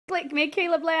Make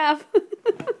Caleb laugh.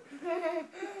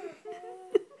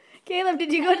 Caleb,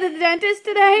 did you go to the dentist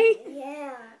today?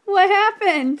 Yeah. What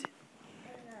happened?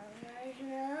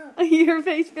 No. Your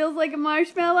face feels like a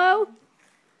marshmallow?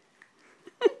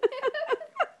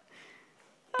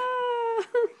 Ah,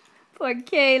 poor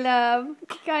Caleb.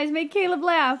 Guys, make Caleb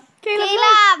laugh. Caleb!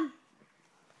 Look.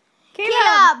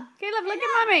 Caleb! Caleb, look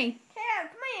at Mommy. Caleb,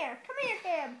 come here. Come here,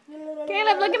 Caleb.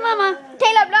 Caleb, look at Mama.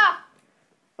 Caleb, no.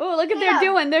 Oh, look what they're Caleb.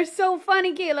 doing. They're so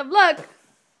funny, Caleb. Look.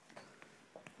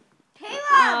 Caleb.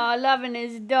 Oh, loving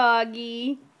his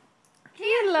doggy.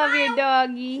 You love your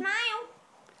doggy. Smile.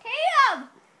 Caleb.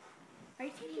 Are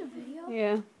you taking a video?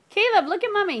 Yeah. Caleb, look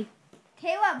at Mommy.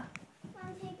 Caleb.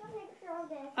 Mom, take a picture of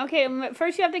this. Okay,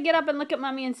 first you have to get up and look at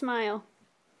Mommy and smile.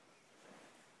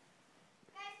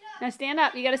 Now stand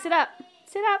up. You gotta sit up.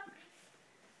 Sit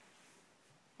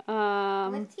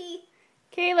up. With teeth.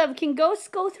 Caleb, can ghosts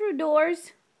go through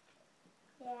doors?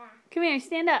 Yeah. Come here,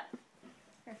 stand up.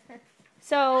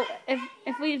 So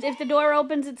if the door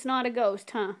opens, it's not a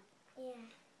ghost, huh?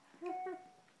 Yeah.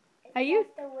 Are you?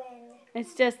 Just the wind.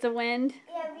 It's just the wind.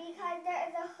 Yeah, because there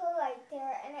is a hole right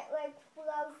there, and it like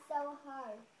blows so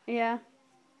hard. Yeah.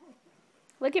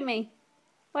 Look at me.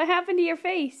 What happened to your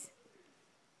face?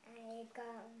 I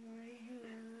got my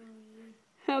hair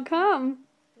How come?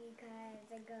 because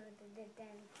I go to the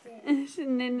dentist.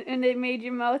 And it made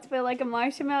your mouth feel like a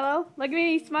marshmallow. Look at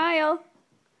me, smile.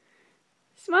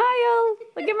 Smile.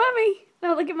 Look at Mommy.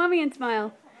 No, look at Mommy and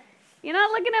smile. You're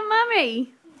not looking at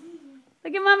Mommy.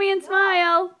 Look at Mommy and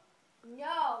smile.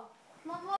 No. Mama.